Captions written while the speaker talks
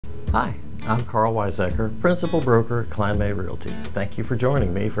Hi, I'm Karl Principal Broker at Klein May Realty. Thank you for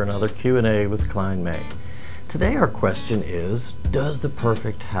joining me for another Q&A with Klein May. Today our question is, does the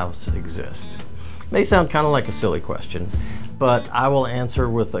perfect house exist? May sound kind of like a silly question, but I will answer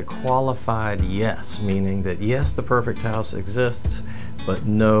with a qualified yes, meaning that yes, the perfect house exists, but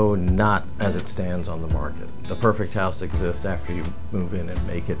no, not as it stands on the market. The perfect house exists after you move in and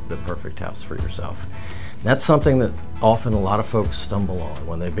make it the perfect house for yourself. That's something that often a lot of folks stumble on.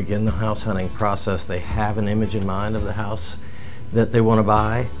 When they begin the house hunting process, they have an image in mind of the house that they want to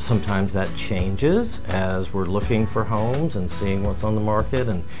buy. Sometimes that changes as we're looking for homes and seeing what's on the market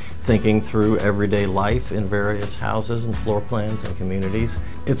and thinking through everyday life in various houses and floor plans and communities.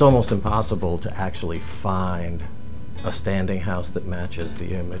 It's almost impossible to actually find a standing house that matches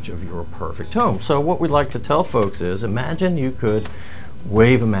the image of your perfect home. So what we'd like to tell folks is, imagine you could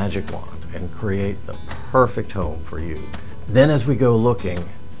wave a magic wand and create the perfect home for you. Then as we go looking,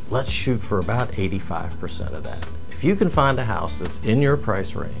 let's shoot for about 85% of that. If you can find a house that's in your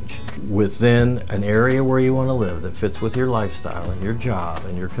price range, within an area where you want to live that fits with your lifestyle and your job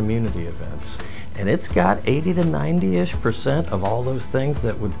and your community events, and it's got 80 to 90-ish% of all those things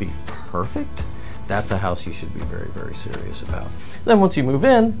that would be perfect, that's a house you should be very, very serious about. Then once you move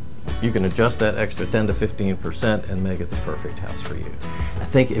in, you can adjust that extra 10 to 15% and make it the perfect house for you. I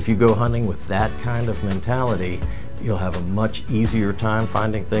think if you go hunting with that kind of mentality, you'll have a much easier time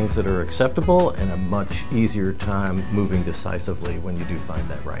finding things that are acceptable and a much easier time moving decisively when you do find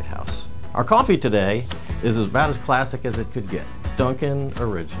that right house. Our coffee today is about as classic as it could get. Dunkin'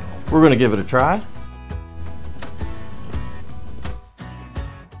 Original. We're going to give it a try.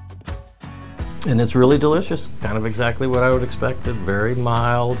 And it's really delicious, kind of exactly what I would expect. Very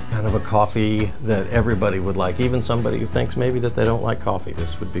mild, kind of a coffee that everybody would like. Even somebody who thinks maybe that they don't like coffee,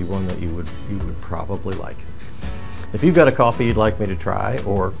 this would be one that you would probably like. If you've got a coffee you'd like me to try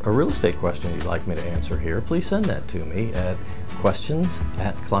or a real estate question you'd like me to answer here, please send that to me at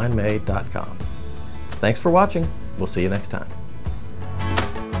questions@kleinmay.com. Thanks for watching. We'll see you next time.